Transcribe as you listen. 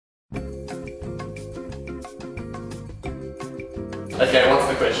Okay, what's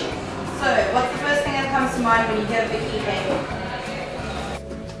the question? So, what's the first thing that comes to mind when you hear Vicki Hey?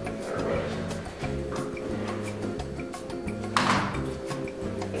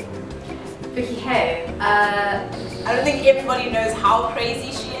 Vicki Hey, I don't think everybody knows how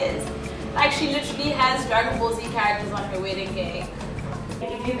crazy she is. Like, she literally has Dragon Ball Z characters on her wedding cake.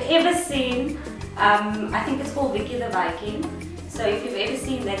 If you've ever seen, I think it's called Vicki the Viking. So if you've ever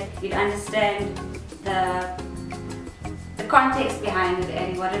seen that, you'd understand the context behind it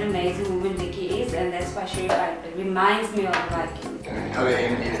and what an amazing woman Vicki is, and that's why she reminds me of the Viking. Other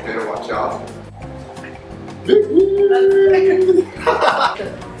enemies better watch out.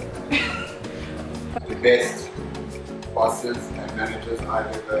 The best bosses and managers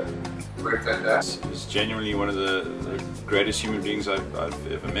I've ever worked under. He's genuinely one of the greatest human beings I've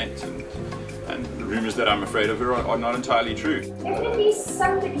ever met, and the rumours that I'm afraid of her are not entirely true. Definitely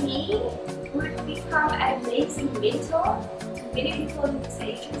somebody who would become an amazing mentor to many people in this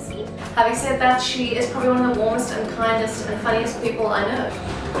agency. Having said that, she is probably one of the warmest and kindest and funniest people I know.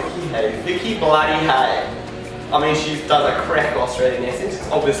 Vicki Hey. Vicki bloody Hey. I mean, she does a crack Australian accent. It's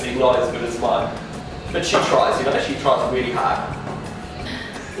obviously not as good as mine. But she tries, you know, she tries really hard.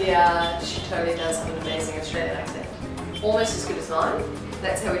 Yeah, she totally does have an amazing Australian accent. Almost as good as mine.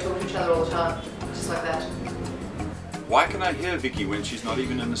 That's how we talk to each other all the time. Just like that. Why can I hear Vicki when she's not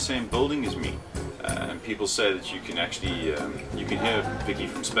even in the same building as me? And people say that you can actually you can hear Vicki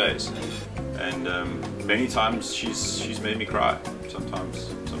from space, and many times she's made me cry. Sometimes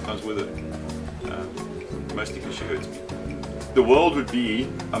with it, mostly because she hurts me. The world would be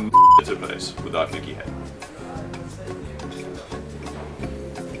a better place without Vicki Hey.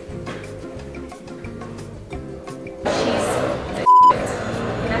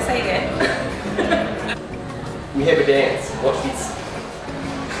 Can I say again? We have a dance. Watch this.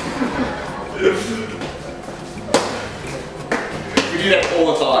 We do that all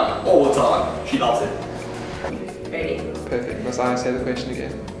the time. All the time. She loves it. Ready? Perfect. Must I say the question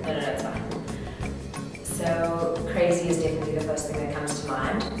again? No, it's fine. So, crazy is definitely the first thing that comes to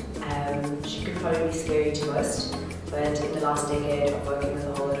mind. She could probably be scary to most, but in the last decade of working with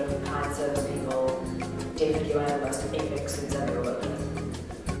a whole lot of client service people, definitely one of the most epic suits I've ever worked with.